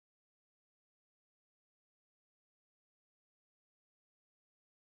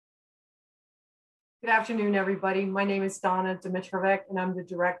Good afternoon, everybody. My name is Donna Dimitrovic, and I'm the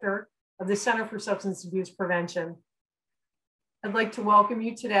director of the Center for Substance Abuse Prevention. I'd like to welcome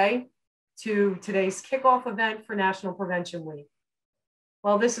you today to today's kickoff event for National Prevention Week.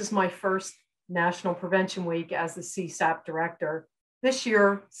 While this is my first National Prevention Week as the CSAP director, this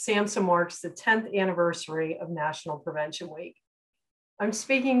year, SAMHSA marks the 10th anniversary of National Prevention Week. I'm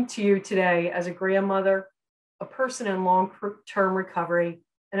speaking to you today as a grandmother, a person in long-term recovery,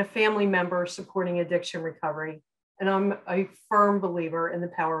 and a family member supporting addiction recovery, and I'm a firm believer in the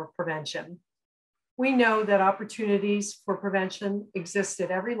power of prevention. We know that opportunities for prevention exist at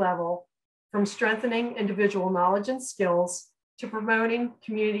every level, from strengthening individual knowledge and skills, to promoting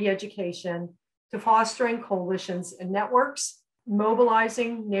community education, to fostering coalitions and networks,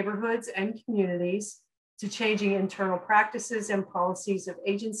 mobilizing neighborhoods and communities, to changing internal practices and policies of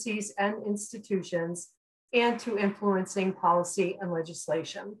agencies and institutions, and to influencing policy and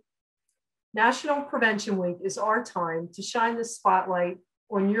legislation. National Prevention Week is our time to shine the spotlight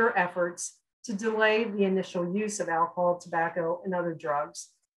on your efforts to delay the initial use of alcohol, tobacco, and other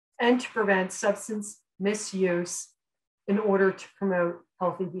drugs, and to prevent substance misuse in order to promote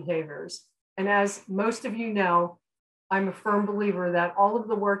healthy behaviors. And as most of you know, I'm a firm believer that all of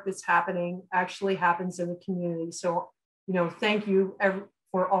the work that's happening actually happens in the community. So, thank you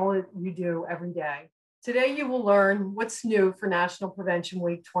for all that you do every day. Today, you will learn what's new for National Prevention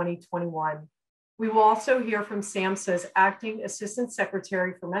Week 2021. We will also hear from SAMHSA's Acting Assistant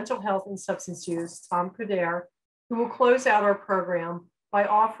Secretary for Mental Health and Substance Use, Tom Coderre, who will close out our program by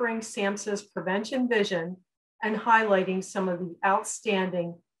offering SAMHSA's prevention vision and highlighting some of the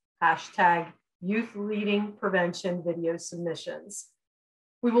outstanding #Youth Leading Prevention video submissions.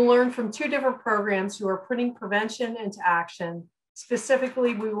 We will learn from two different programs who are putting prevention into action.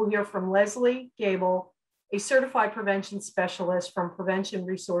 Specifically, we will hear from Leslie Gable, a certified prevention specialist from Prevention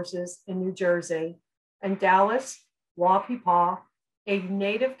Resources in New Jersey, and Dallas Wapipa, a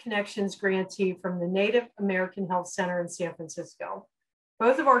Native Connections grantee from the Native American Health Center in San Francisco.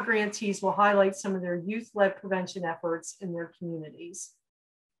 Both of our grantees will highlight some of their youth-led prevention efforts in their communities.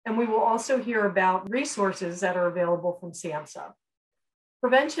 And we will also hear about resources that are available from SAMHSA.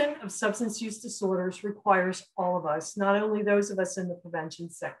 Prevention of substance use disorders requires all of us, not only those of us in the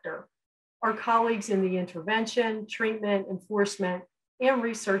prevention sector. Our colleagues in the intervention, treatment, enforcement, and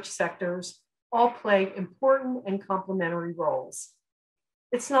research sectors all play important and complementary roles.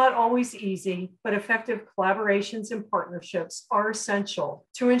 It's not always easy, but effective collaborations and partnerships are essential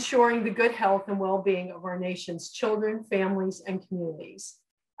to ensuring the good health and well-being of our nation's children, families, and communities.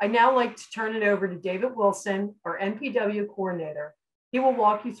 I'd now like to turn it over to David Wilson, our NPW coordinator. He will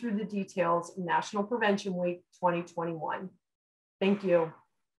walk you through the details of National Prevention Week 2021. Thank you.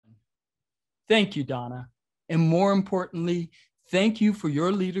 Thank you, Donna. And more importantly, thank you for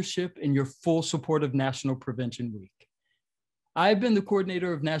your leadership and your full support of National Prevention Week. I've been the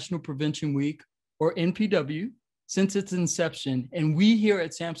coordinator of National Prevention Week, or NPW, since its inception, and we here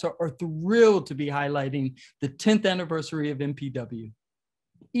at SAMHSA are thrilled to be highlighting the 10th anniversary of NPW.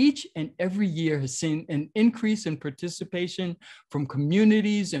 Each and every year has seen an increase in participation from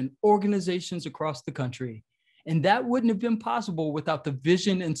communities and organizations across the country. And that wouldn't have been possible without the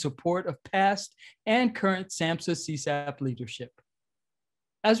vision and support of past and current SAMHSA CSAP leadership.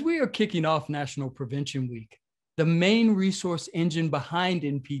 As we are kicking off National Prevention Week, the main resource engine behind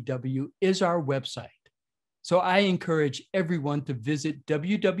NPW is our website. So I encourage everyone to visit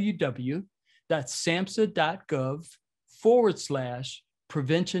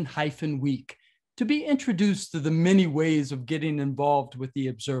www.samhsa.gov/prevention-week to be introduced to the many ways of getting involved with the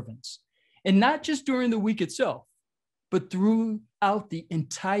observance. And not just during the week itself, but throughout the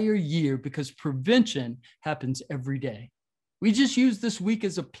entire year, because prevention happens every day. We just use this week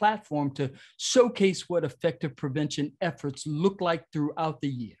as a platform to showcase what effective prevention efforts look like throughout the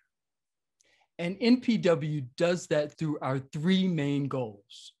year. And NPW does that through our three main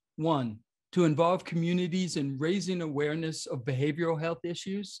goals. One, to involve communities in raising awareness of behavioral health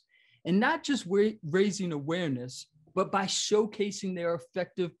issues, and not just raising awareness, but by showcasing their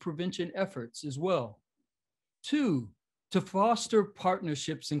effective prevention efforts as well. Two, to foster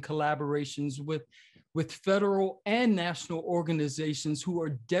partnerships and collaborations with federal and national organizations who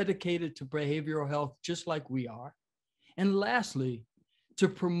are dedicated to behavioral health, just like we are. And lastly, to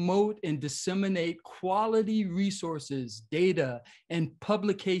promote and disseminate quality resources, data, and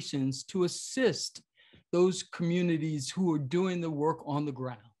publications to assist those communities who are doing the work on the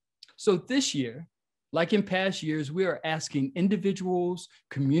ground. So this year, like in past years, we are asking individuals,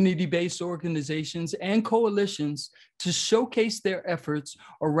 community-based organizations, and coalitions to showcase their efforts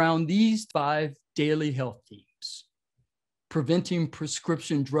around these 5 daily health themes. preventing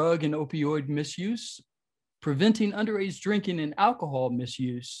prescription drug and opioid misuse, preventing underage drinking and alcohol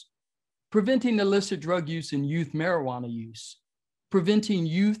misuse, preventing illicit drug use and youth marijuana use, preventing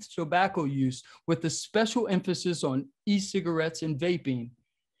youth tobacco use with a special emphasis on e-cigarettes and vaping.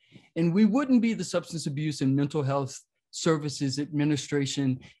 And we wouldn't be the Substance Abuse and Mental Health Services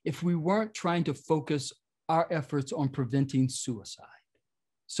Administration if we weren't trying to focus our efforts on preventing suicide.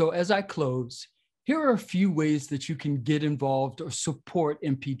 So as I close, here are a few ways that you can get involved or support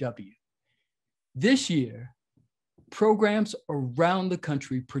NPW. This year, programs around the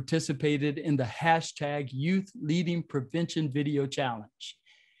country participated in the hashtag Youth Leading Prevention Video Challenge.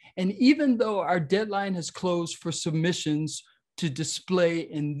 And even though our deadline has closed for submissions to display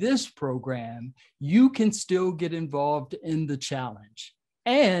in this program, you can still get involved in the challenge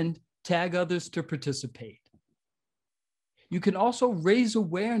and tag others to participate. You can also raise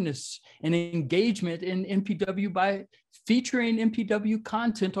awareness and engagement in NPW by featuring NPW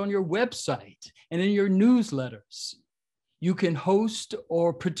content on your website and in your newsletters. You can host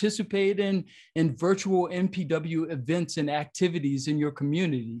or participate in virtual NPW events and activities in your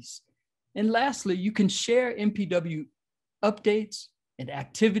communities. And lastly, you can share NPW updates and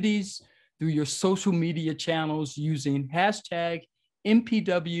activities through your social media channels using hashtag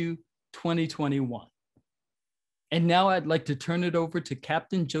NPW 2021. And now I'd like to turn it over to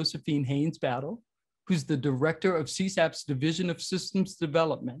Captain Josephine Haynes Battle, who's the director of CSAP's Division of Systems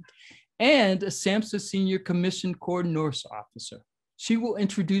Development and a SAMHSA Senior Commission Corps Nurse Officer. She will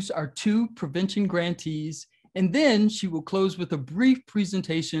introduce our 2 prevention grantees, and then she will close with a brief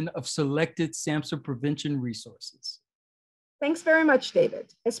presentation of selected SAMHSA prevention resources. Thanks very much,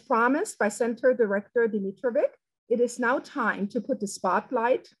 David. As promised by Center Director Dimitrovic, it is now time to put the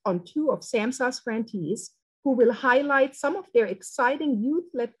spotlight on 2 of SAMHSA's grantees who will highlight some of their exciting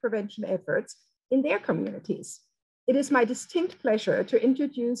youth-led prevention efforts in their communities. It is my distinct pleasure to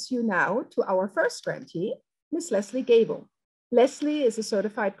introduce you now to our first grantee, Ms. Leslie Gable. Leslie is a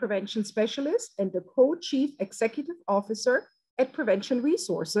certified prevention specialist and the co-chief executive officer at Prevention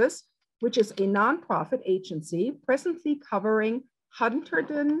Resources, which is a nonprofit agency presently covering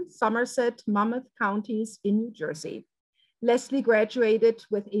Hunterdon, Somerset, Monmouth counties in New Jersey. Leslie graduated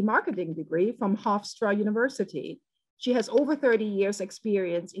with a marketing degree from Hofstra University. She has over 30 years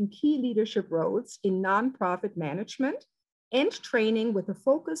experience in key leadership roles in nonprofit management and training with a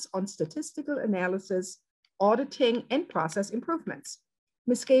focus on statistical analysis, auditing, and process improvements.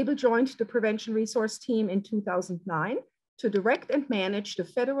 Ms. Gable joined the Prevention Resource Team in 2009 to direct and manage the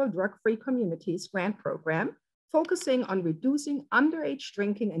Federal Drug-Free Communities Grant Program, focusing on reducing underage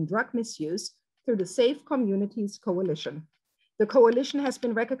drinking and drug misuse through the Safe Communities Coalition. The coalition has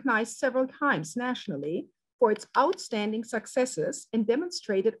been recognized several times nationally for its outstanding successes and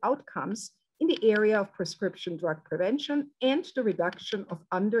demonstrated outcomes in the area of prescription drug prevention and the reduction of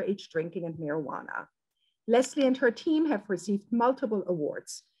underage drinking and marijuana. Leslie and her team have received multiple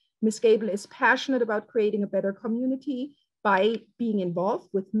awards. Ms. Gable is passionate about creating a better community by being involved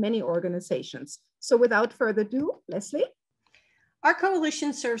with many organizations. So without further ado, Leslie. Our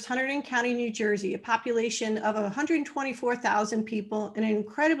coalition serves Hunterdon County, New Jersey, a population of 124,000 people in an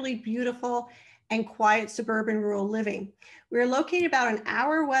incredibly beautiful and quiet suburban rural living. We are located about an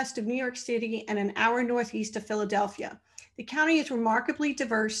hour west of New York City and an hour northeast of Philadelphia. The county is remarkably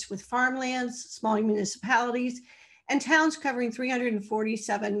diverse with farmlands, small municipalities, and towns covering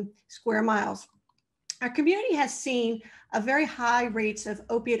 347 square miles. Our community has seen a very high rates of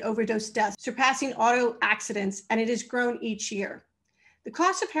opiate overdose deaths, surpassing auto accidents, and it has grown each year. The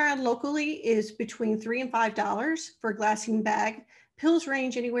cost of heroin locally is between $3 and $5 for a glassine bag. Pills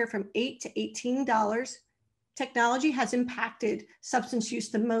range anywhere from $8 to $18. Technology has impacted substance use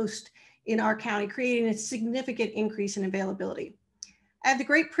the most in our county, creating a significant increase in availability. I have the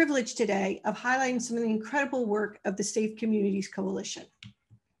great privilege today of highlighting some of the incredible work of the Safe Communities Coalition.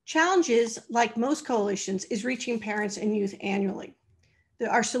 Challenges, like most coalitions, is reaching parents and youth annually.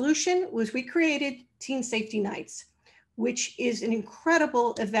 Our solution was we created Teen Safety Nights, which is an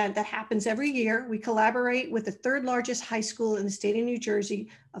incredible event that happens every year. We collaborate with the 3rd largest high school in the state of New Jersey,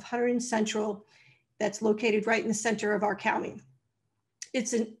 of Hunterdon Central, that's located right in the center of our county.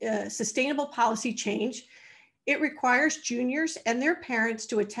 It's a sustainable policy change. It requires juniors and their parents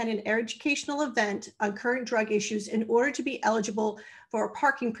to attend an educational event on current drug issues in order to be eligible for a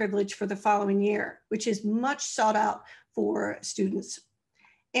parking privilege for the following year, which is much sought out for students.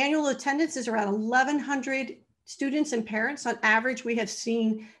 Annual attendance is around 1,100 students and parents. On average, we have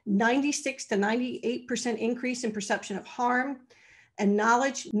seen 96 to 98% increase in perception of harm and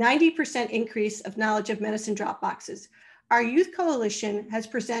knowledge, 90% increase of knowledge of medicine drop boxes. Our youth coalition has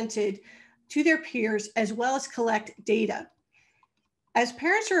presented to their peers as well as collect data. As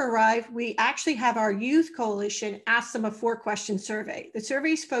parents arrive, we actually have our youth coalition ask them a 4-question survey. The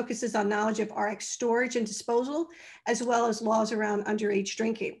survey focuses on knowledge of RX storage and disposal, as well as laws around underage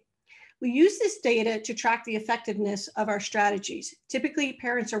drinking. We use this data to track the effectiveness of our strategies. Typically,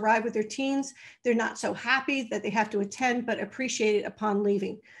 parents arrive with their teens. They're not so happy that they have to attend, but appreciate it upon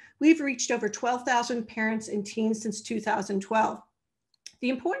leaving. We've reached over 12,000 parents and teens since 2012. The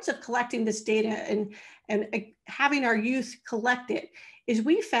importance of collecting this data and having our youth collect it is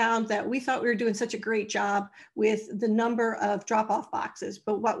we found that we thought we were doing such a great job with the number of drop-off boxes.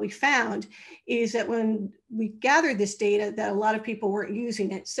 But what we found is that when we gathered this data, that a lot of people weren't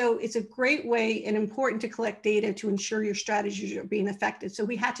using it. So it's a great way and important to collect data to ensure your strategies are being effective. So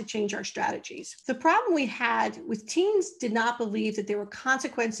we had to change our strategies. The problem we had with teens did not believe that there were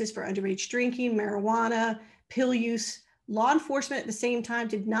consequences for underage drinking, marijuana, pill use. Law enforcement at the same time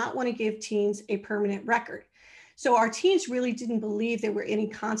did not want to give teens a permanent record. So our teens really didn't believe there were any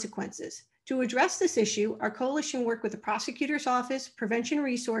consequences. To address this issue, our coalition worked with the prosecutor's office, prevention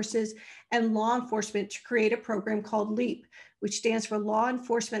resources, and law enforcement to create a program called LEAP, which stands for Law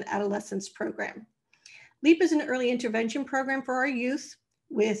Enforcement Adolescence Program. LEAP is an early intervention program for our youth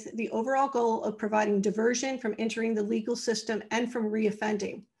with the overall goal of providing diversion from entering the legal system and from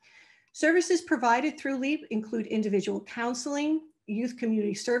reoffending. Services provided through LEAP include individual counseling, youth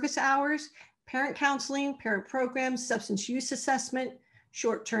community service hours, parent counseling, parent programs, substance use assessment,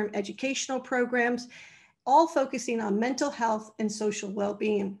 short-term educational programs, all focusing on mental health and social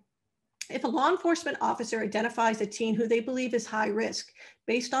well-being. If a law enforcement officer identifies a teen who they believe is high risk,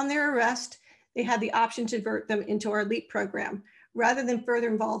 based on their arrest, they have the option to divert them into our LEAP program, rather than further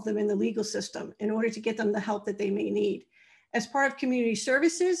involve them in the legal system in order to get them the help that they may need. As part of community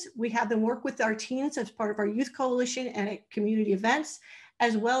services, we have them work with our teens as part of our youth coalition and at community events,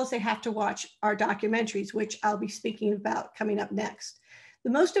 as well as they have to watch our documentaries, which I'll be speaking about coming up next. The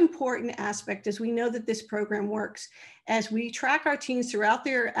most important aspect is we know that this program works. As we track our teens throughout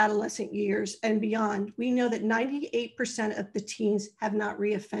their adolescent years and beyond, we know that 98% of the teens have not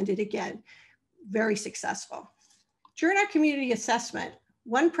reoffended again. Very successful. During our community assessment,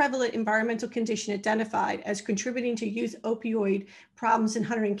 one prevalent environmental condition identified as contributing to youth opioid problems in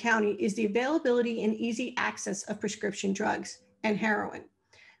Hunterdon County is the availability and easy access of prescription drugs and heroin.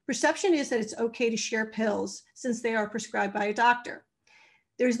 Perception is that it's okay to share pills since they are prescribed by a doctor.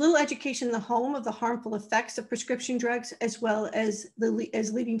 There's little education in the home of the harmful effects of prescription drugs as well as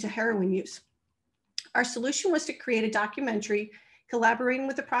leading to heroin use. Our solution was to create a documentary collaborating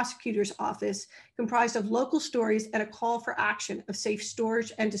with the prosecutor's office, comprised of local stories and a call for action of safe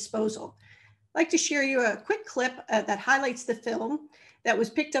storage and disposal. I'd like to share you a quick clip that highlights the film that was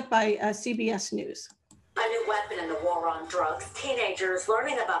picked up by CBS News. A new weapon in the war on drugs, teenagers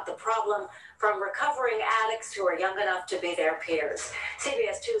learning about the problem from recovering addicts who are young enough to be their peers.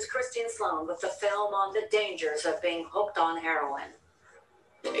 CBS 2's Christine Sloan with the film on the dangers of being hooked on heroin.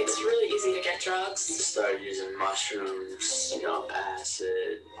 It's really easy to get drugs. Started using mushrooms,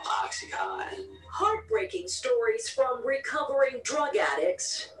 acid, Oxycontin. Heartbreaking stories from recovering drug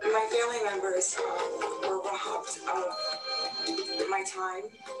addicts. My family members were robbed of my time,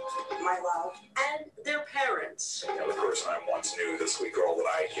 my love. And their parents. The person I once knew, this sweet girl that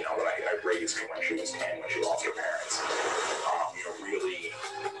I raised when she was 10, when she lost her parents, really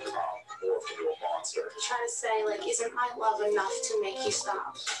morphed into a monster. Try to say, isn't my love enough to make you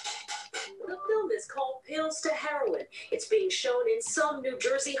stop? The film is called Pills to Heroin. It's being shown in some New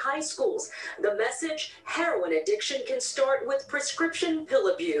Jersey high schools. The message, heroin addiction can start with prescription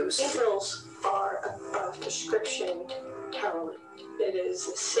pill abuse. Pills are a prescription heroin. It is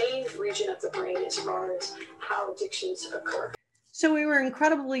the same region of the brain as far as how addictions occur. So we were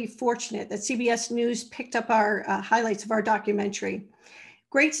incredibly fortunate that CBS News picked up our highlights of our documentary.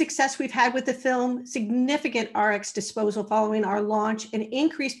 Great success we've had with the film, significant RX disposal following our launch, an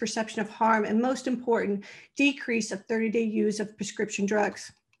increased perception of harm, and most important, decrease of 30-day use of prescription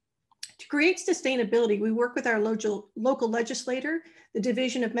drugs. To create sustainability, we work with our local legislator, the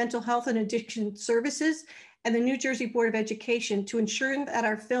Division of Mental Health and Addiction Services, and the New Jersey Board of Education to ensure that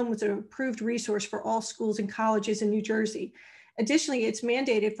our film was an approved resource for all schools and colleges in New Jersey. Additionally, it's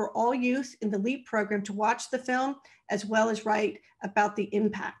mandated for all youth in the LEAP program to watch the film, as well as write about the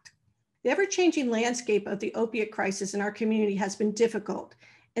impact. The ever-changing landscape of the opiate crisis in our community has been difficult.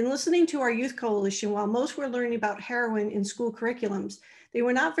 In listening to our youth coalition, while most were learning about heroin in school curriculums, they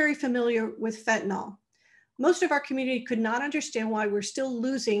were not very familiar with fentanyl. Most of our community could not understand why we're still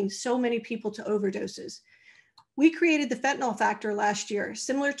losing so many people to overdoses. We created the fentanyl factor last year.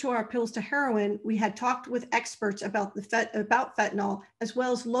 Similar to our pills to heroin, we had talked with experts about fentanyl, as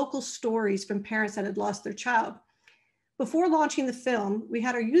well as local stories from parents that had lost their child. Before launching the film, we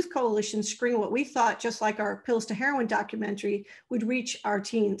had our youth coalition screen what we thought, just like our Pills to Heroin documentary, would reach our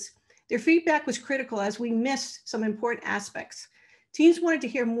teens. Their feedback was critical as we missed some important aspects. Teens wanted to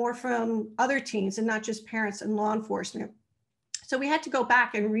hear more from other teens and not just parents and law enforcement. So we had to go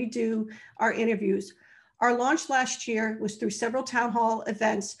back and redo our interviews. Our launch last year was through several town hall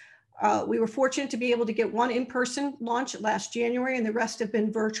events. We were fortunate to be able to get one in-person launch last January, and the rest have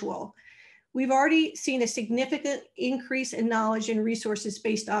been virtual. We've already seen a significant increase in knowledge and resources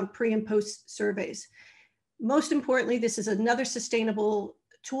based on pre and post surveys. Most importantly, this is another sustainable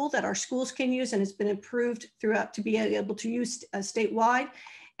tool that our schools can use and has been improved throughout to be able to use statewide,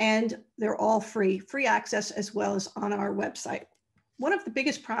 and they're all free access as well as on our website. One of the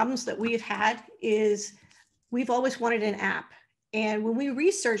biggest problems that we have had is we've always wanted an app. And when we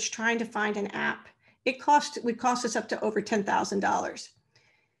researched trying to find an app, would cost us up to over $10,000.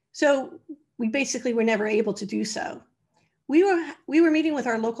 So we basically were never able to do so. We were meeting with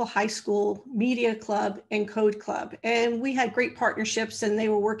our local high school media club and code club, and we had great partnerships, and they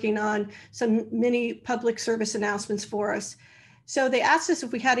were working on some mini public service announcements for us. So they asked us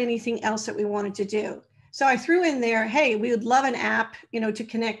if we had anything else that we wanted to do. So I threw in there, hey, we would love an app, to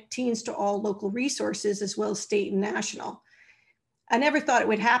connect teens to all local resources as well as state and national. I never thought it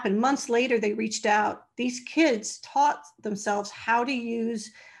would happen. Months later, they reached out. These kids taught themselves how to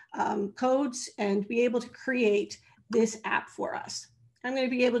use codes and be able to create this app for us. I'm going to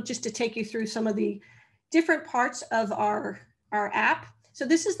be able just to take you through some of the different parts of our app. So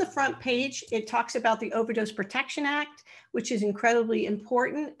this is the front page. It talks about the Overdose Protection Act, which is incredibly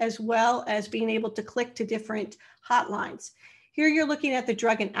important, as well as being able to click to different hotlines. Here you're looking at the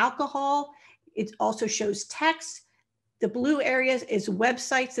drug and alcohol. It also shows text. The blue areas is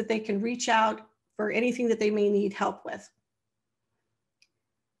websites that they can reach out for anything that they may need help with.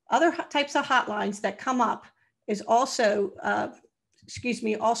 Other types of hotlines that come up is also,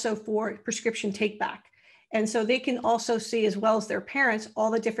 also for prescription take back. And so they can also see, as well as their parents,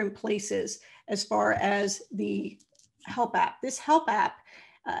 all the different places as far as the help app. This help app,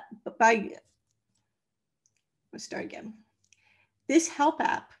 let's start again. This help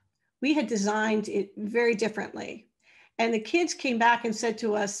app, we had designed it very differently. And the kids came back and said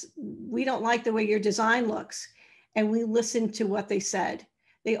to us, we don't like the way your design looks. And we listened to what they said.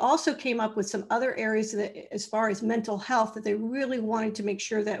 They also came up with some other areas that, as far as mental health, that they really wanted to make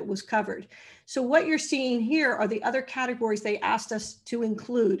sure that it was covered. So what you're seeing here are the other categories they asked us to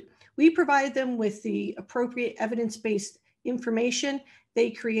include. We provided them with the appropriate evidence-based information. They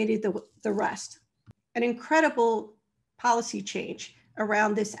created the rest. An incredible policy change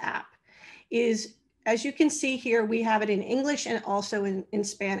around this app is, as you can see here, we have it in English and also in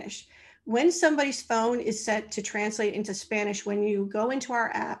Spanish. When somebody's phone is set to translate into Spanish, when you go into our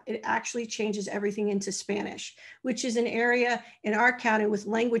app, it actually changes everything into Spanish, which is an area in our county with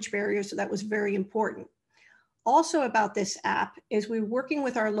language barriers, so that was very important. Also about this app is we're working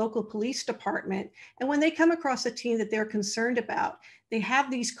with our local police department, and when they come across a teen that they're concerned about, they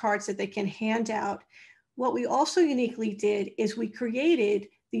have these cards that they can hand out. What we also uniquely did is we created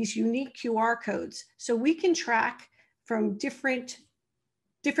these unique QR codes so we can track from different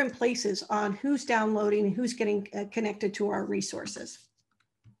places on who's downloading and who's getting connected to our resources.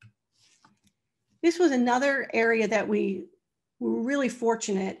 This was another area that we were really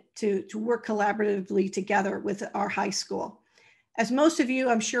fortunate to work collaboratively together with our high school. As most of you,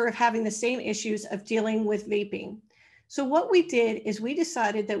 I'm sure, are having the same issues of dealing with vaping. So what we did is we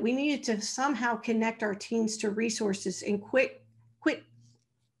decided that we needed to somehow connect our teens to resources and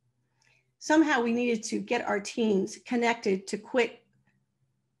somehow we needed to get our teens connected to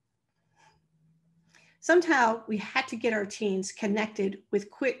Somehow we had to get our teens connected with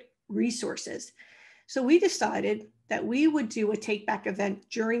quit resources. So we decided that we would do a take back event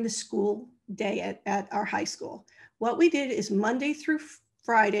during the school day at our high school. What we did is Monday through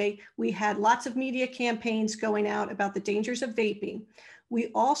Friday, we had lots of media campaigns going out about the dangers of vaping.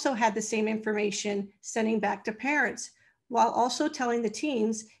 We also had the same information sending back to parents, while also telling the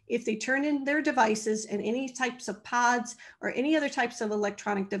teens if they turn in their devices and any types of pods or any other types of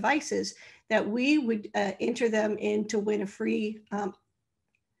electronic devices, that we would enter them in to win free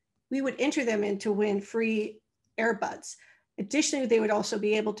earbuds. Additionally, they would also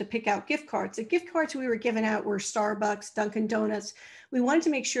be able to pick out gift cards. The gift cards we were giving out were Starbucks, Dunkin' Donuts. We wanted to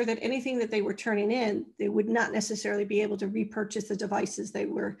make sure that anything that they were turning in, they would not necessarily be able to repurchase the devices they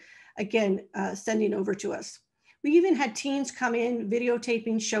were, again, sending over to us. We even had teens come in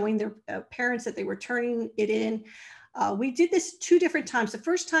videotaping, showing their parents that they were turning it in. We did this 2 different times. The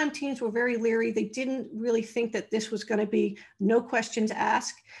first time teens were very leery. They didn't really think that this was going to be no questions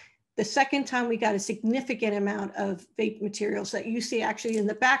asked. The second time we got a significant amount of vape materials that you see actually in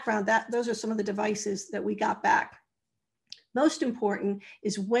the background, those are some of the devices that we got back. Most important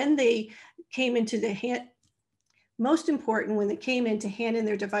is when they came into the hand, most important when they came in to hand in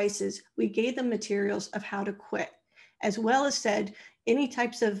their devices, we gave them materials of how to quit, as well as said any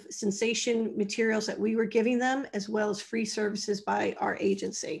types of cessation materials that we were giving them, as well as free services by our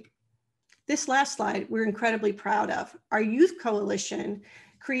agency. This last slide, we're incredibly proud of. Our youth coalition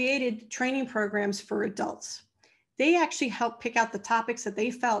created training programs for adults. They actually helped pick out the topics that they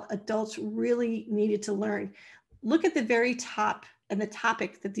felt adults really needed to learn. Look at the very top and the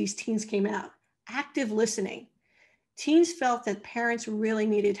topic that these teens came out, active listening. Teens felt that parents really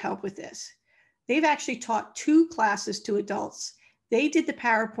needed help with this. They've actually taught 2 classes to adults. They did the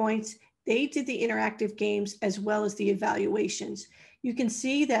PowerPoints, they did the interactive games, as well as the evaluations. You can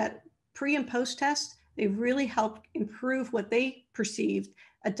see that pre and post test, they really helped improve what they perceived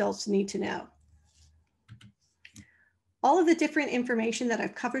adults need to know. All of the different information that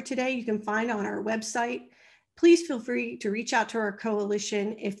I've covered today, you can find on our website. Please feel free to reach out to our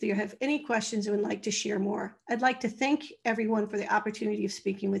coalition if you have any questions and would like to share more. I'd like to thank everyone for the opportunity of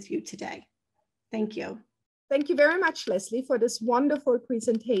speaking with you today. Thank you. Thank you very much, Leslie, for this wonderful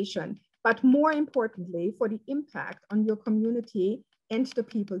presentation, but more importantly, for the impact on your community and the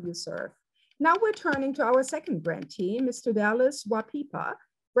people you serve. Now we're turning to our second grantee. Mr. Dallas Wapipa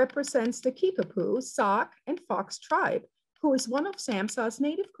represents the Kickapoo, Sauk, and Fox tribe, who is one of SAMHSA's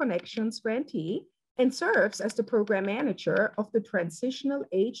Native Connections grantee and serves as the program manager of the Transitional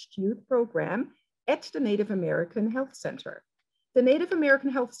Aged Youth Program at the Native American Health Center. The Native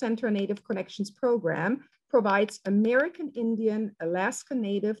American Health Center Native Connections Program provides American Indian, Alaska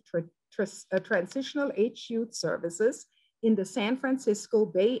Native transitional age youth services in the San Francisco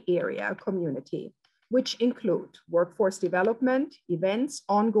Bay Area community, which include workforce development, events,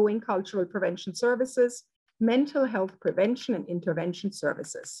 ongoing cultural prevention services, mental health prevention and intervention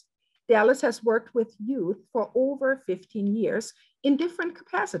services. Dallas has worked with youth for over 15 years in different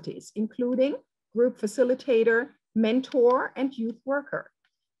capacities, including group facilitator, mentor, and youth worker.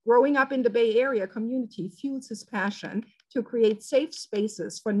 Growing up in the Bay Area community fuels his passion to create safe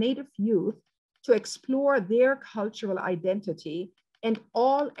spaces for Native youth to explore their cultural identity and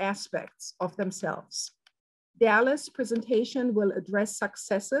all aspects of themselves. Dallas' presentation will address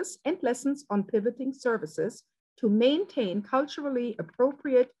successes and lessons on pivoting services to maintain culturally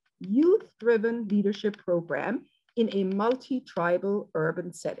appropriate youth-driven leadership program in a multi-tribal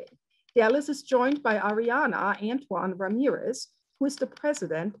urban setting. Dallas is joined by Ariana Antoine Ramirez, who is the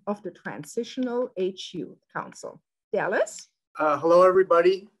president of the Transitional Age Youth Council. Dallas? Hello,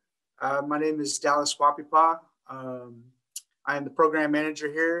 everybody. My name is Dallas Wapipa. I am the program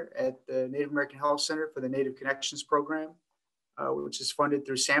manager here at the Native American Health Center for the Native Connections Program, which is funded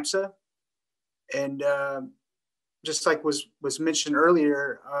through SAMHSA. And just like was mentioned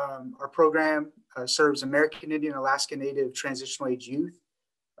earlier, our program serves American Indian, Alaska Native transitional age youth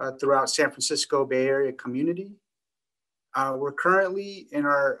throughout San Francisco Bay Area community. We're currently in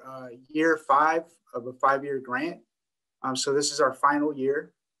our year 5 of a 5-year grant. So this is our final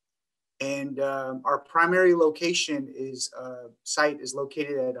year. And our primary location site is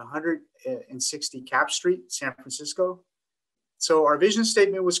located at 160 Cap Street, San Francisco. So our vision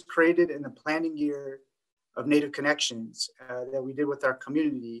statement was created in the planning year of Native Connections that we did with our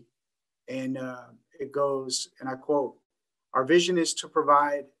community. And it goes, and I quote, "Our vision is to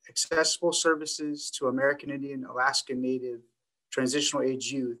provide accessible services to American Indian, Alaska Native, transitional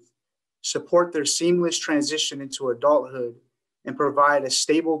age youth, support their seamless transition into adulthood, and provide a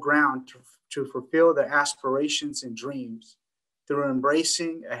stable ground to fulfill their aspirations and dreams through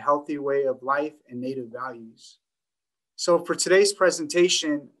embracing a healthy way of life and Native values." So for today's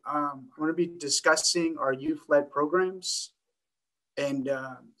presentation, I'm going to be discussing our youth-led programs. And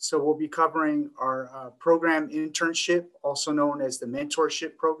so we'll be covering our program internship, also known as the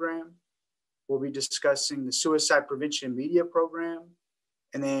mentorship program. We'll be discussing the suicide prevention media program.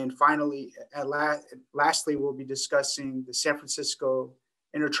 And then finally, lastly, we'll be discussing the San Francisco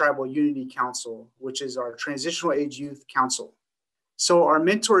Intertribal Unity Council, which is our transitional age youth council. So our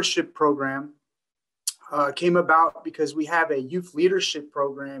mentorship program came about because we have a youth leadership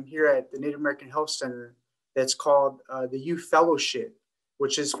program here at the Native American Health Center that's called the Youth Fellowship,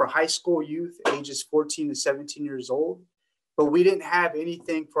 which is for high school youth ages 14 to 17 years old. But we didn't have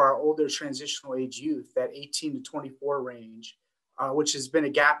anything for our older transitional age youth, that 18 to 24 range, which has been a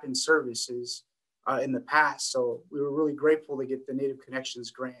gap in services in the past. So we were really grateful to get the Native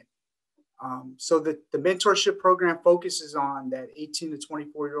Connections grant. So the mentorship program focuses on that 18 to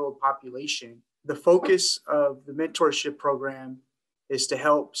 24-year-old population. The focus of the mentorship program is to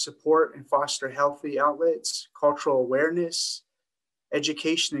help support and foster healthy outlets, cultural awareness,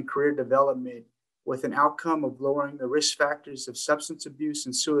 education, and career development with an outcome of lowering the risk factors of substance abuse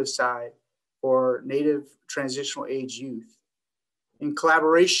and suicide for Native transitional age youth. In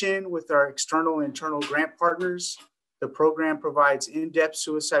collaboration with our external and internal grant partners, the program provides in-depth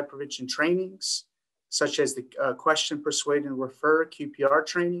suicide prevention trainings, such as the Question, Persuade, and Refer QPR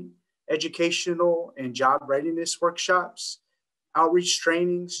training, educational and job readiness workshops, outreach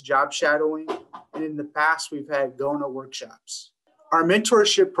trainings, job shadowing, and in the past, we've had GONA workshops. Our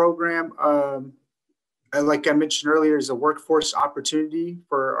mentorship program, like I mentioned earlier, is a workforce opportunity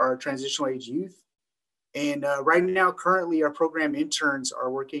for our transitional age youth. And right now, currently, our program interns are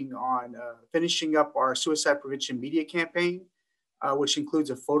working on finishing up our suicide prevention media campaign, which includes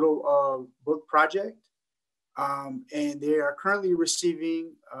a photo book project. And they are currently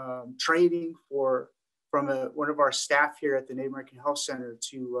receiving training from one of our staff here at the Native American Health Center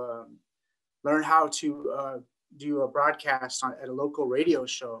to learn how to do a broadcast at a local radio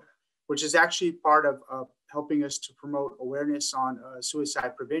show, which is actually part of helping us to promote awareness on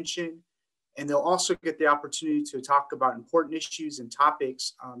suicide prevention. And they'll also get the opportunity to talk about important issues and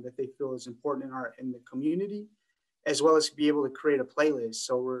topics that they feel is important in the community, as well as be able to create a playlist.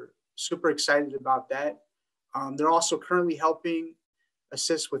 So we're super excited about that. They're also currently helping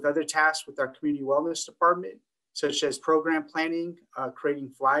assist with other tasks with our community wellness department, such as program planning, creating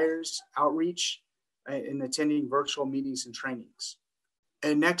flyers, outreach, and attending virtual meetings and trainings.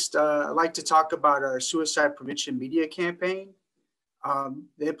 And next, I'd like to talk about our suicide prevention media campaign.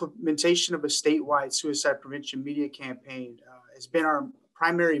 The implementation of a statewide suicide prevention media campaign has been our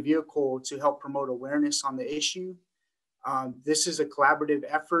primary vehicle to help promote awareness on the issue. This is a collaborative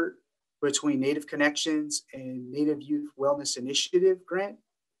effort between Native Connections and Native Youth Wellness Initiative grant.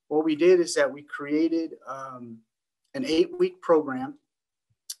 What we did is that we created an 8-week program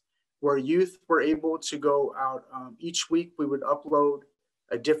where youth were able to go out. Each week we would upload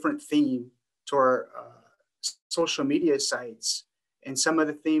a different theme to our social media sites. And some of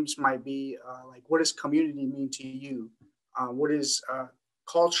the themes might be like, what does community mean to you? What does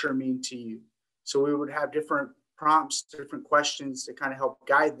culture mean to you? So we would have different prompts, different questions to kind of help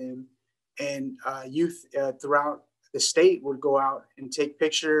guide them. And youth throughout the state would go out and take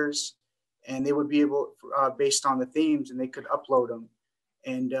pictures, and they would be able, based on the themes, and they could upload them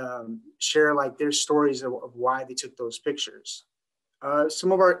and share like their stories of why they took those pictures.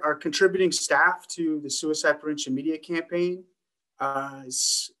 Some of our contributing staff to the suicide prevention media campaign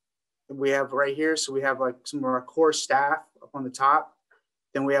we have right here. So we have like some of our core staff up on the top.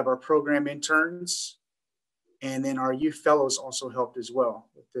 Then we have our program interns, and then our youth fellows also helped as well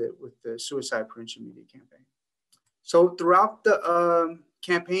with the suicide prevention media campaign. So throughout the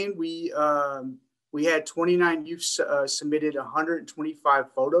campaign, we had 29 youth submitted 125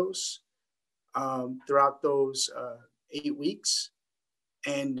 photos throughout those 8 weeks.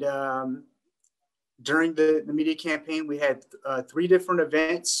 And during the media campaign, we had 3 different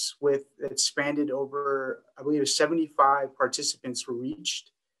events that spanned over, I believe, 75 participants were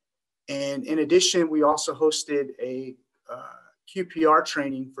reached. And in addition, we also hosted a QPR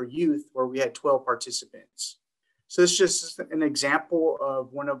training for youth where we had 12 participants. So this is just an example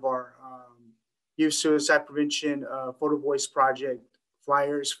of one of our youth suicide prevention photo voice project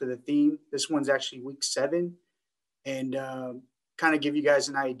flyers for the theme. This one's actually week 7, and kind of give you guys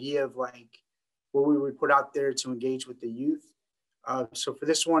an idea of like what we would put out there to engage with the youth. So for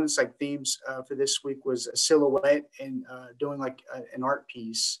this one, it's like themes for this week was a silhouette and doing like an art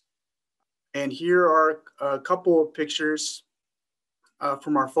piece. And here are a couple of pictures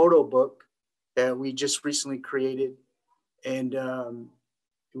from our photo book that we just recently created. And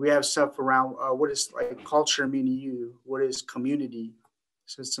we have stuff around what does like culture mean to you? What is community?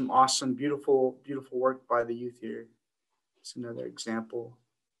 So it's some awesome, beautiful, beautiful work by the youth here. It's another example.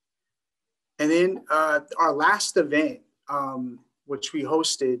 And then our last event, which we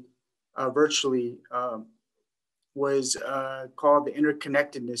hosted virtually, was called the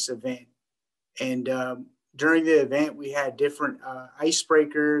Interconnectedness event. And during the event, we had different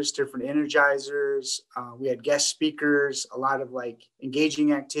icebreakers, different energizers. We had guest speakers, a lot of like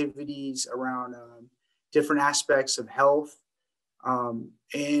engaging activities around different aspects of health.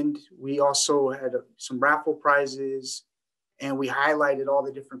 And we also had some raffle prizes, and we highlighted all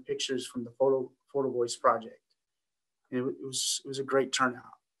the different pictures from the photo voice project. And it was a great turnout.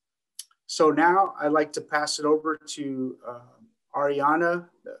 So now I'd like to pass it over to Ariana,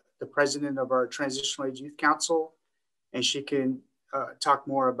 the president of our Transitional Age Youth Council, and she can talk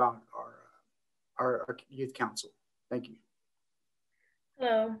more about our youth council. Thank you.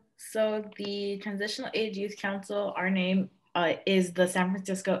 Hello. So the Transitional Age Youth Council, our name is the San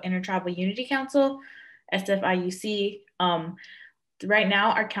Francisco Intertribal Unity Council, SFIUC. Right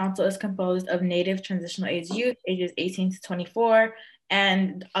now, our council is composed of Native Transitional Age youth, ages 18 to 24.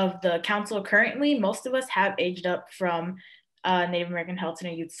 And of the council currently, most of us have aged up from Native American Health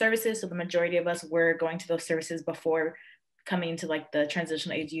Center Youth Services. So the majority of us were going to those services before coming to like the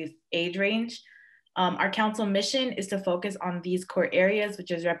transitional age youth age range. Our council mission is to focus on these core areas,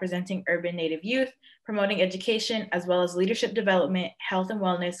 which is representing urban Native youth, promoting education, as well as leadership development, health and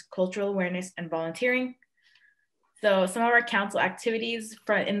wellness, cultural awareness, and volunteering. So some of our council activities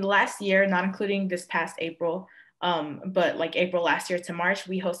in the last year, not including this past April, but like April last year to March,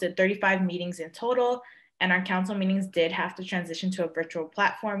 we hosted 35 meetings in total, and our council meetings did have to transition to a virtual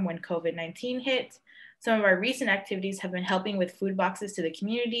platform when COVID-19 hit. Some of our recent activities have been helping with food boxes to the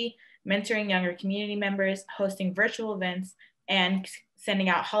community, mentoring younger community members, hosting virtual events, and sending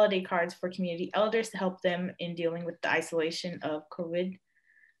out holiday cards for community elders to help them in dealing with the isolation of COVID.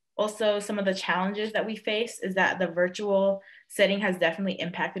 Also, some of the challenges that we face is that the virtual setting has definitely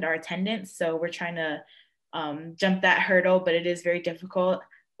impacted our attendance. So we're trying to jump that hurdle, but it is very difficult.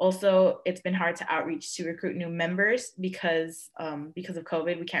 Also, it's been hard to outreach to recruit new members because of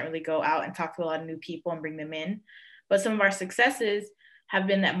COVID. We can't really go out and talk to a lot of new people and bring them in. But some of our successes have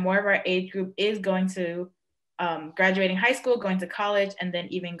been that more of our age group is going to graduating high school, going to college, and then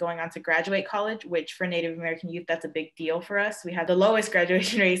even going on to graduate college, which for Native American youth, that's a big deal for us. We have the lowest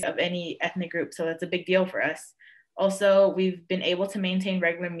graduation rates of any ethnic group, so that's a big deal for us. Also, we've been able to maintain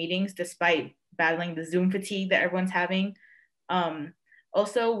regular meetings despite battling the Zoom fatigue that everyone's having.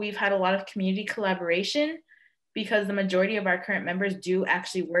 Also, we've had a lot of community collaboration because the majority of our current members do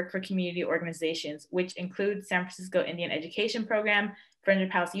actually work for community organizations, which include San Francisco Indian Education Program,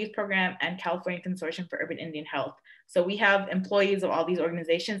 Friendship House Youth Program, and California Consortium for Urban Indian Health. So we have employees of all these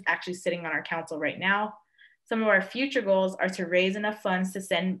organizations actually sitting on our council right now. Some of our future goals are to raise enough funds to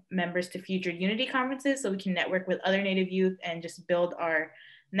send members to future Unity conferences so we can network with other Native youth and just build our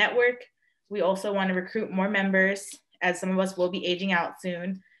network. We also want to recruit more members, as some of us will be aging out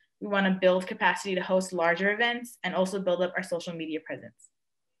soon. We want to build capacity to host larger events and also build up our social media presence.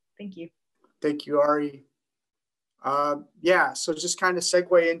 Thank you. Thank you, Ari. Yeah, so just kind of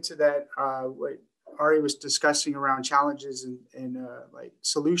segue into that, what Ari was discussing around challenges and like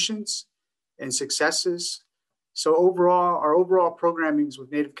solutions and successes. So overall, our overall programmings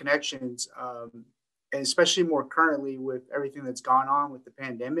with Native Connections, and especially more currently with everything that's gone on with the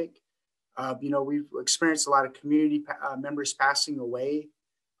pandemic, we've experienced a lot of community members passing away,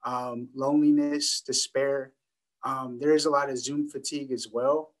 loneliness, despair. There is a lot of Zoom fatigue as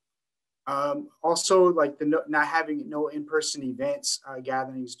well. Also, like not having no in-person events,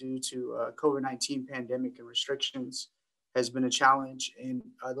 gatherings due to COVID-19 pandemic and restrictions has been a challenge. And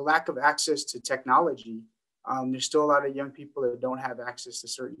the lack of access to technology. There's still a lot of young people that don't have access to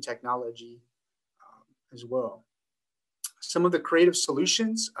certain technology as well. Some of the creative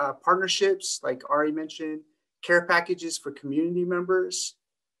solutions, partnerships, like Ari mentioned, care packages for community members,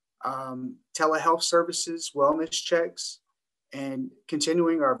 telehealth services, wellness checks, and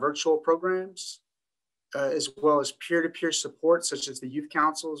continuing our virtual programs, as well as peer-to-peer support, such as the youth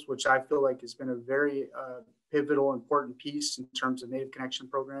councils, which I feel like has been a very pivotal, important piece in terms of Native Connection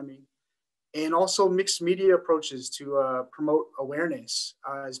programming. And also mixed media approaches to promote awareness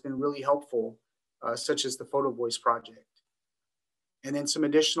has been really helpful, such as the Photo Voice Project. And then some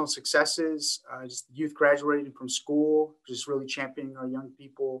additional successes, just youth graduating from school, just really championing our young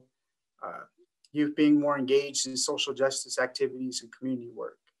people, youth being more engaged in social justice activities and community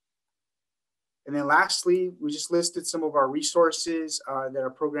work. And then lastly, we just listed some of our resources that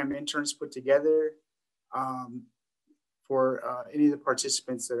our program interns put together for any of the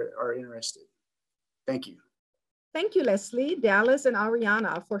participants that are interested. Thank you. Thank you, Leslie, Dallas, and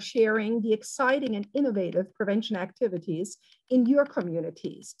Ariana for sharing the exciting and innovative prevention activities in your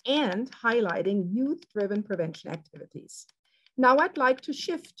communities and highlighting youth-driven prevention activities. Now I'd like to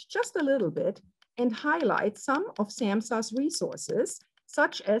shift just a little bit and highlight some of SAMHSA's resources,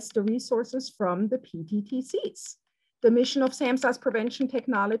 such as the resources from the PTTCs. The mission of SAMHSA's Prevention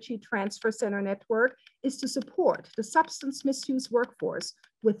Technology Transfer Center Network is to support the substance misuse workforce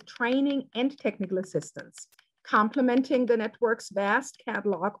with training and technical assistance. Complementing the network's vast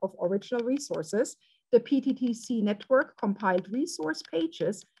catalog of original resources, the PTTC network compiled resource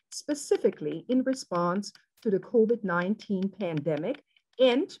pages specifically in response to the COVID-19 pandemic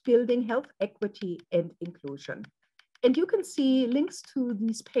and building health equity and inclusion. And you can see links to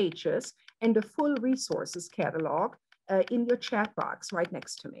these pages and the full resources catalog in your chat box right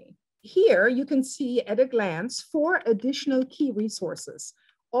next to me. Here you can see at a glance 4 additional key resources,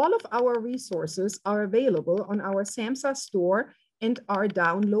 All of our resources are available on our SAMHSA store and are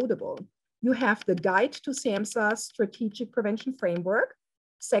downloadable. You have the Guide to SAMHSA's Strategic Prevention Framework.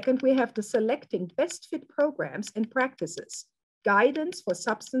 Second, we have the Selecting Best Fit Programs and Practices, Guidance for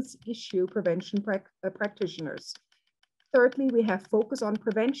Substance Issue Prevention Practitioners. Thirdly, we have Focus on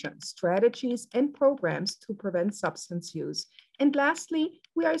Prevention, Strategies and Programs to Prevent Substance Use. And lastly,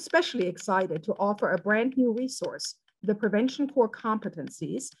 we are especially excited to offer a brand new resource, the Prevention Core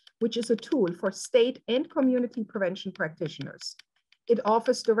Competencies, which is a tool for state and community prevention practitioners. It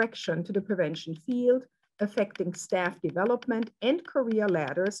offers direction to the prevention field, affecting staff development and career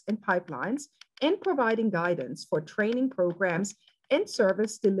ladders and pipelines, and providing guidance for training programs and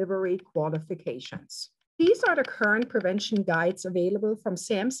service delivery qualifications. These are the current prevention guides available from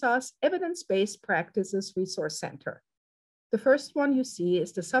SAMHSA's Evidence-Based Practices Resource Center. The first one you see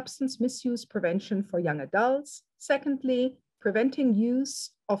is the Substance Misuse Prevention for Young Adults. Secondly, Preventing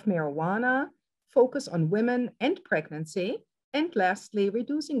Use of Marijuana, Focus on Women and Pregnancy. And lastly,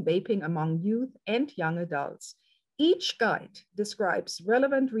 Reducing Vaping Among Youth and Young Adults. Each guide describes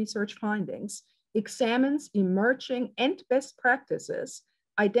relevant research findings, examines emerging and best practices,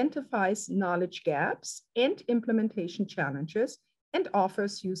 identifies knowledge gaps and implementation challenges, and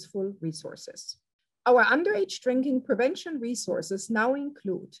offers useful resources. Our underage drinking prevention resources now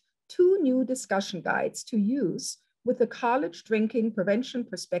include 2 new discussion guides to use with the College Drinking Prevention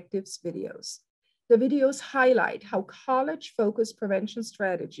Perspectives videos. The videos highlight how college-focused prevention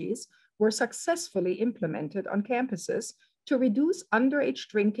strategies were successfully implemented on campuses to reduce underage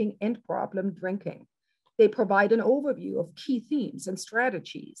drinking and problem drinking. They provide an overview of key themes and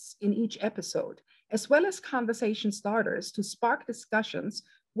strategies in each episode, as well as conversation starters to spark discussions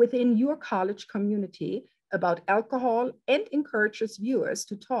within your college community about alcohol, and encourages viewers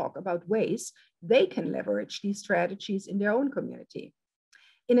to talk about ways they can leverage these strategies in their own community.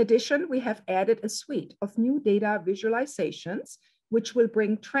 In addition, we have added a suite of new data visualizations, which will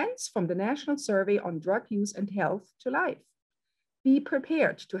bring trends from the National Survey on Drug Use and Health to life. Be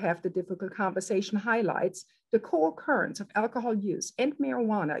prepared to have the difficult conversation highlights the co-occurrence of alcohol use and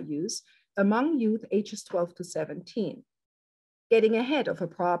marijuana use among youth ages 12 to 17. Getting ahead of a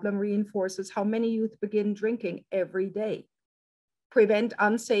problem reinforces how many youth begin drinking every day. Prevent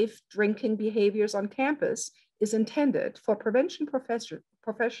unsafe drinking behaviors on campus is intended for prevention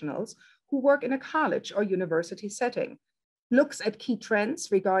professionals who work in a college or university setting. Looks at key trends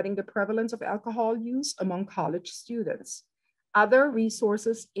regarding the prevalence of alcohol use among college students. Other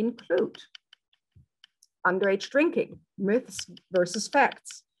resources include underage drinking, myths versus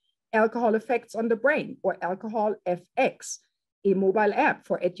facts, alcohol effects on the brain, or Alcohol FX, a mobile app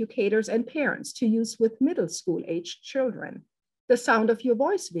for educators and parents to use with middle school aged children. The Sound of Your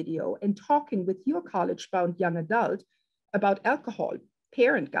Voice video and talking with your college-bound young adult about alcohol.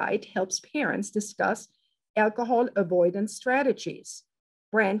 Parent Guide helps parents discuss alcohol avoidance strategies.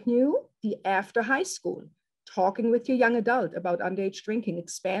 Brand new, the After High School. Talking with your young adult about underage drinking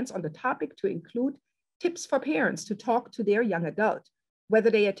expands on the topic to include tips for parents to talk to their young adult,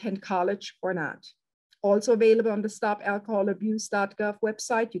 whether they attend college or not. Also available on the stopalcoholabuse.gov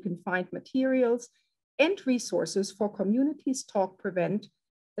website, you can find materials and resources for communities talk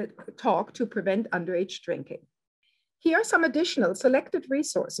to prevent underage drinking. Here are some additional selected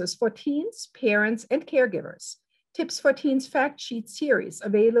resources for teens, parents, and caregivers. Tips for Teens fact sheet series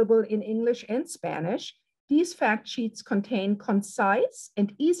available in English and Spanish. These fact sheets contain concise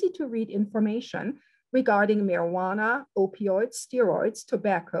and easy to read information regarding marijuana, opioids, steroids,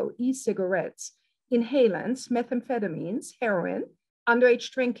 tobacco, e-cigarettes, inhalants, methamphetamines, heroin, underage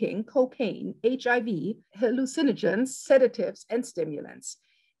drinking, cocaine, HIV, hallucinogens, sedatives, and stimulants.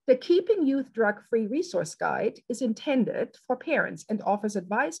 The Keeping Youth Drug-Free Resource Guide is intended for parents and offers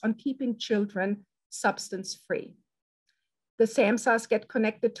advice on keeping children substance-free. The SAMHSA's Get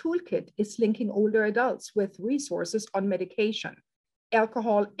Connected Toolkit is linking older adults with resources on medication,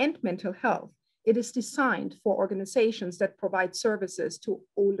 alcohol, and mental health. It is designed for organizations that provide services to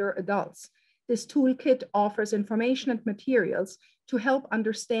older adults. This toolkit offers information and materials to help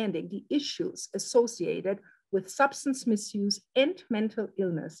understanding the issues associated with substance misuse and mental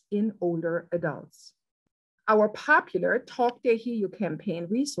illness in older adults. Our popular Talk They Hear You campaign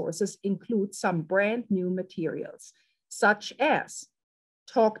resources include some brand new materials, such as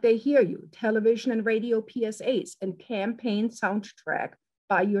Talk They Hear You, television and radio PSAs, and campaign soundtrack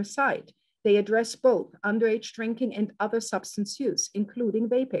by your side. They address both underage drinking and other substance use, including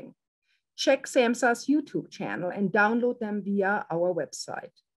vaping. Check SAMHSA's YouTube channel and download them via our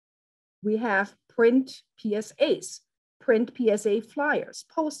website. We have print PSAs, print PSA flyers,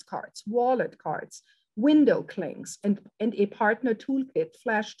 postcards, wallet cards, window clings, and a partner toolkit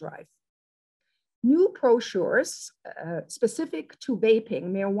flash drive. New brochures specific to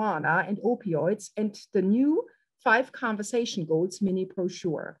vaping, marijuana, and opioids, and the new 5 Conversation Goals mini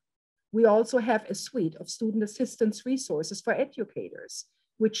brochure. We also have a suite of student assistance resources for educators,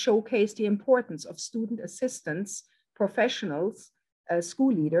 which showcase the importance of student assistance, professionals,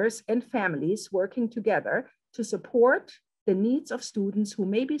 school leaders, and families working together to support the needs of students who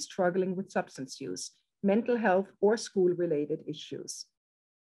may be struggling with substance use, mental health, or school-related issues.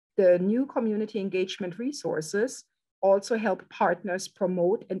 The new community engagement resources also help partners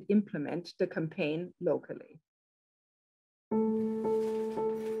promote and implement the campaign locally.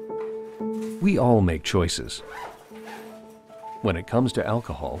 We all make choices. When it comes to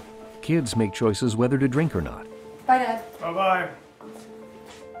alcohol, kids make choices whether to drink or not. Bye, Dad. Bye-bye.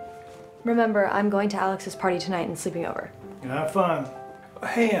 Remember, I'm going to Alex's party tonight and sleeping over. Have fun.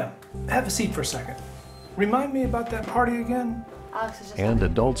 Hey, have a seat for a second. Remind me about that party again? Alex is just And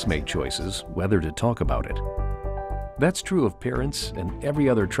adults make choices whether to talk about it. That's true of parents and every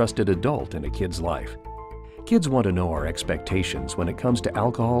other trusted adult in a kid's life. Kids want to know our expectations when it comes to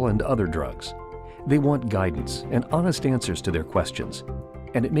alcohol and other drugs. They want guidance and honest answers to their questions.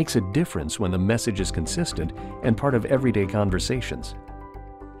 And it makes a difference when the message is consistent and part of everyday conversations.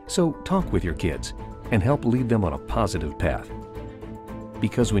 So talk with your kids and help lead them on a positive path.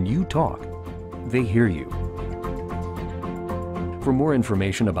 Because when you talk, they hear you. For more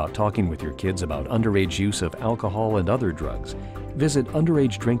information about talking with your kids about underage use of alcohol and other drugs, visit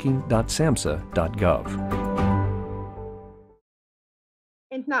underagedrinking.samhsa.gov.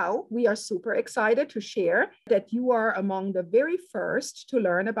 And now we are super excited to share that you are among the very first to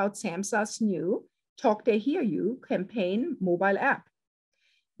learn about SAMHSA's new Talk They Hear You campaign mobile app,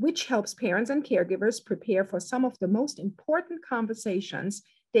 which helps parents and caregivers prepare for some of the most important conversations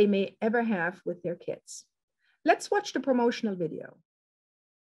they may ever have with their kids. Let's watch the promotional video.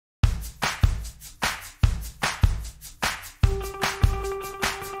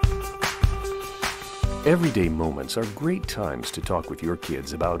 Everyday moments are great times to talk with your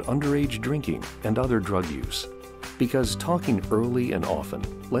kids about underage drinking and other drug use. Because talking early and often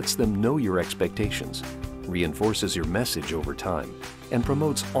lets them know your expectations, reinforces your message over time, and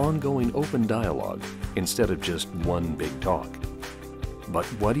promotes ongoing open dialogue instead of just one big talk. But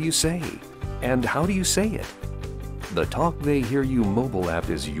what do you say? And how do you say it? The Talk They Hear You mobile app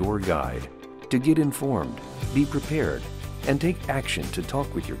is your guide to get informed, be prepared, and take action to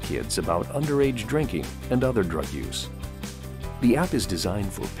talk with your kids about underage drinking and other drug use. The app is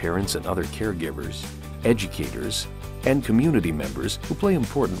designed for parents and other caregivers, educators, and community members who play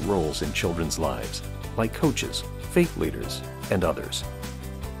important roles in children's lives, like coaches, faith leaders, and others.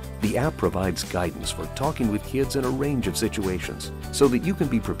 The app provides guidance for talking with kids in a range of situations so that you can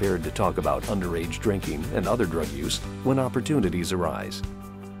be prepared to talk about underage drinking and other drug use when opportunities arise.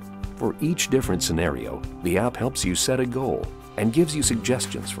 For each different scenario, the app helps you set a goal and gives you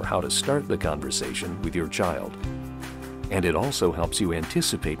suggestions for how to start the conversation with your child. And it also helps you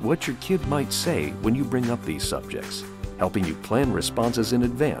anticipate what your kid might say when you bring up these subjects, helping you plan responses in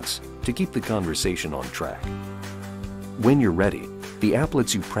advance to keep the conversation on track. When you're ready, the app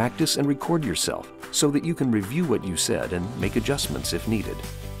lets you practice and record yourself so that you can review what you said and make adjustments if needed.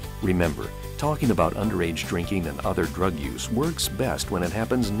 Remember, talking about underage drinking and other drug use works best when it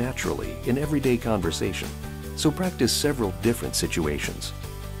happens naturally in everyday conversation, so practice several different situations.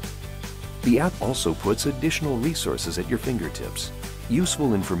 The app also puts additional resources at your fingertips,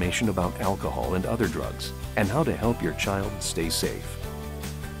 useful information about alcohol and other drugs, and how to help your child stay safe.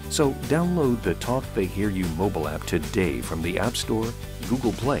 So download the Talk They Hear You mobile app today from the App Store,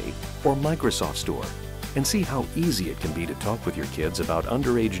 Google Play, or Microsoft Store, and see how easy it can be to talk with your kids about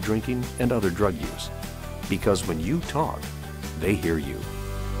underage drinking and other drug use. Because when you talk, they hear you.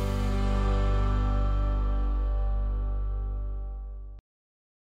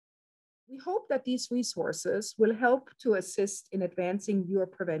 We hope that these resources will help to assist in advancing your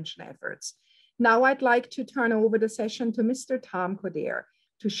prevention efforts. Now I'd like to turn over the session to Mr. Tom Coderre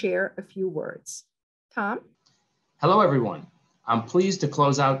to share a few words. Tom? Hello, everyone. I'm pleased to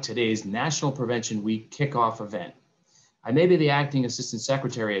close out today's National Prevention Week kickoff event. I may be the acting assistant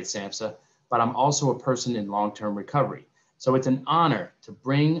secretary at SAMHSA, but I'm also a person in long-term recovery. So it's an honor to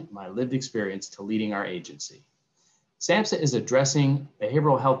bring my lived experience to leading our agency. SAMHSA is addressing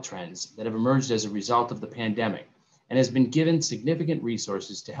behavioral health trends that have emerged as a result of the pandemic and has been given significant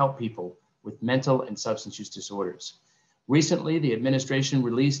resources to help people with mental and substance use disorders. Recently, the administration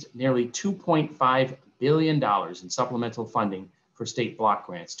released nearly $2.5 billion in supplemental funding for state block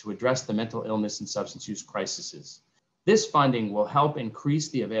grants to address the mental illness and substance use crises. This funding will help increase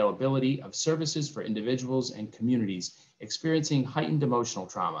the availability of services for individuals and communities experiencing heightened emotional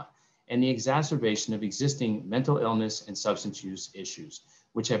trauma and the exacerbation of existing mental illness and substance use issues,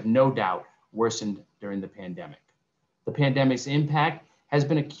 which have no doubt worsened during the pandemic. The pandemic's impact has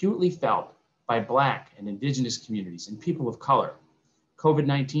been acutely felt by Black and Indigenous communities and people of color.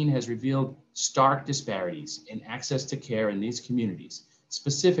 COVID-19 has revealed stark disparities in access to care in these communities,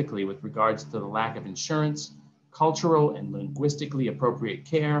 specifically with regards to the lack of insurance, cultural and linguistically appropriate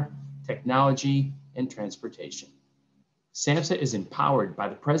care, technology, and transportation. SAMHSA is empowered by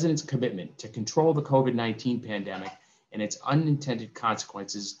the President's commitment to control the COVID-19 pandemic and its unintended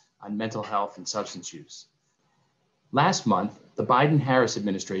consequences on mental health and substance use. Last month, the Biden-Harris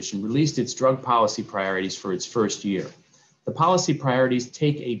administration released its drug policy priorities for its first year. The policy priorities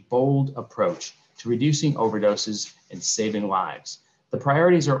take a bold approach to reducing overdoses and saving lives. The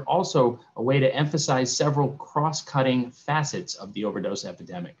priorities are also a way to emphasize several cross-cutting facets of the overdose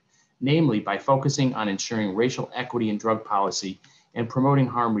epidemic, namely by focusing on ensuring racial equity in drug policy and promoting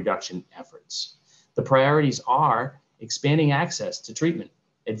harm reduction efforts. The priorities are expanding access to treatment,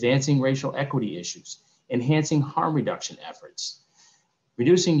 advancing racial equity issues, enhancing harm reduction efforts,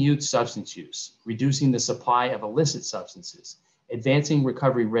 reducing youth substance use, reducing the supply of illicit substances, advancing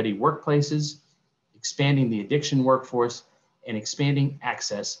recovery-ready workplaces, expanding the addiction workforce, and expanding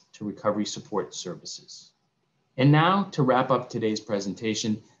access to recovery support services. And now, to wrap up today's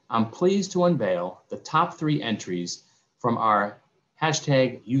presentation, I'm pleased to unveil the top 3 entries from our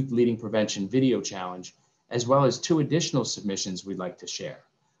 #Youth Leading Prevention video challenge, as well as 2 additional submissions we'd like to share.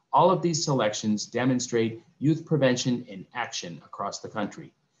 All of these selections demonstrate youth prevention in action across the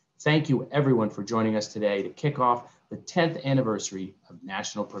country. Thank you everyone for joining us today to kick off the 10th anniversary of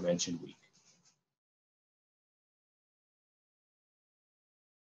National Prevention Week.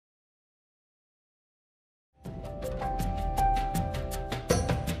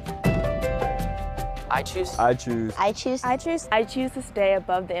 I choose. I choose. I choose. I choose. I choose to stay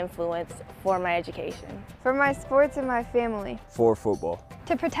above the influence for my education. For my sports and my family. For football.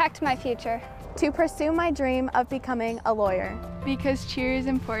 To protect my future. To pursue my dream of becoming a lawyer. Because cheer is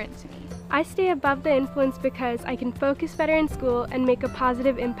important to me. I stay above the influence because I can focus better in school and make a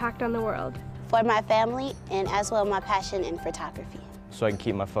positive impact on the world. For my family and as well my passion in photography. So I can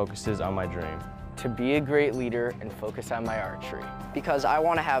keep my focuses on my dream. To be a great leader and focus on my archery. Because I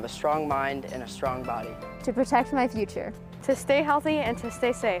want to have a strong mind and a strong body. To protect my future. To stay healthy and to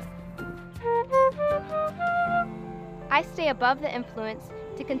stay safe. I stay above the influence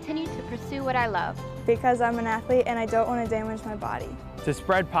to continue to pursue what I love. Because I'm an athlete and I don't want to damage my body. To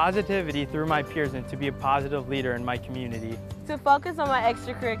spread positivity through my peers and to be a positive leader in my community. To focus on my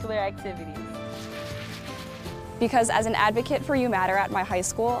extracurricular activities. Because as an advocate for You Matter at my high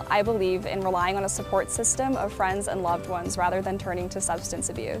school, I believe in relying on a support system of friends and loved ones rather than turning to substance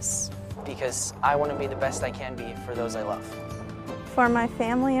abuse. Because I want to be the best I can be for those I love. For my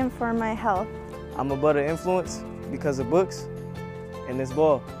family and for my health. I'm above the influence because of books and this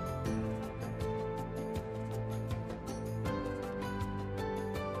ball.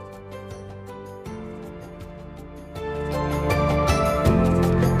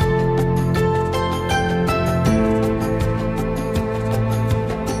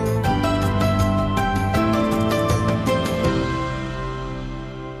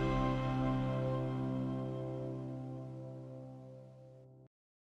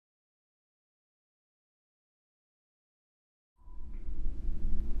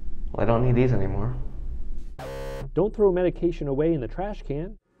 I don't need these anymore. Don't throw medication away in the trash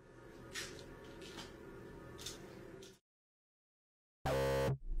can.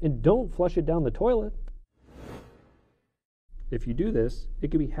 And don't flush it down the toilet. If you do this,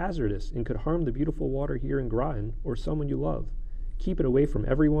 it could be hazardous and could harm the beautiful water here in Groton or someone you love. Keep it away from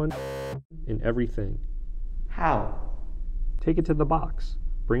everyone and everything. How? Take it to the box.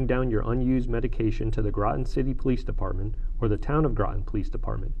 Bring down your unused medication to the Groton City Police Department or the Town of Groton Police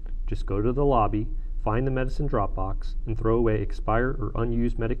Department. Just go to the lobby, find the medicine drop box, and throw away expired or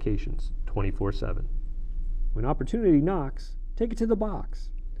unused medications 24/7. When opportunity knocks, take it to the box.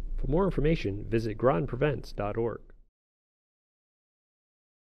 For more information, visit grotonprevents.org.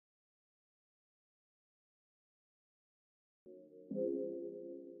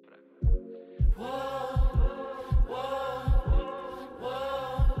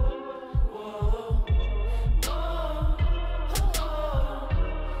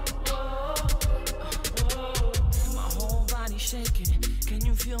 Can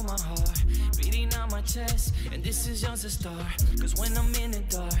you feel my heart beating on my chest? And this is just a start. Cause when I'm in the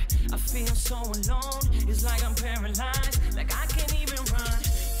dark, I feel so alone. It's like I'm paralyzed, like I can't even run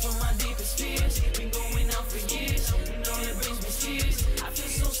from my deepest fears. Been going on for years.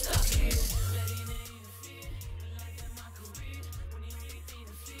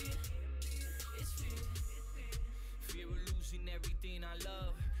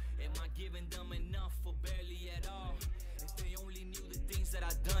 giving them enough or barely at all. If they only knew the things that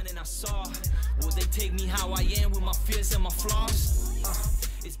I've done and I saw, would they take me how I am with my fears and my flaws?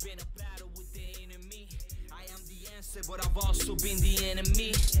 It's been a battle with the enemy. I am the answer, but I've also been the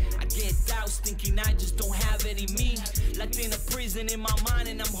enemy. I get doubts thinking I just don't have any me. Like in a prison in my mind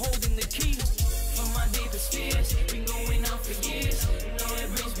and I'm holding the key. From my deepest fears, been going on for years. You know it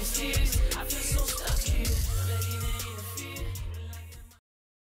brings me tears. I feel so stuck here. Ready to interfere.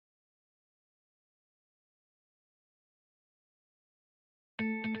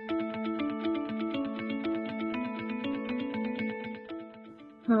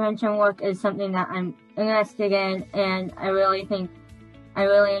 Prevention work is something that I'm interested in, and I really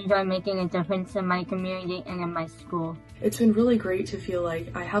enjoy making a difference in my community and in my school. It's been really great to feel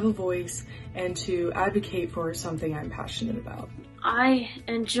like I have a voice and to advocate for something I'm passionate about. I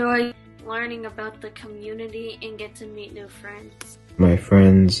enjoy learning about the community and get to meet new friends. My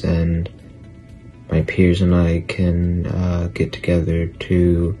friends and my peers and I can get together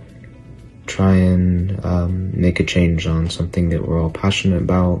to try and make a change on something that we're all passionate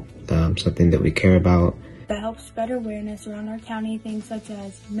about, something that we care about. That helps spread awareness around our county, things such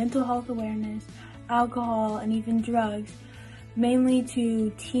as mental health awareness, alcohol, and even drugs, mainly to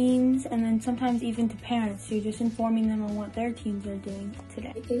teens and then sometimes even to parents who are just informing them on what their teens are doing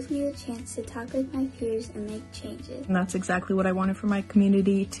today. It gives me the chance to talk with my peers and make changes. And that's exactly what I wanted for my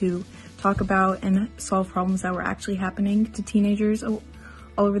community, to talk about and solve problems that were actually happening to teenagers all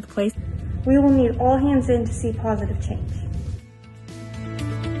over the place. We will need all hands in to see positive change.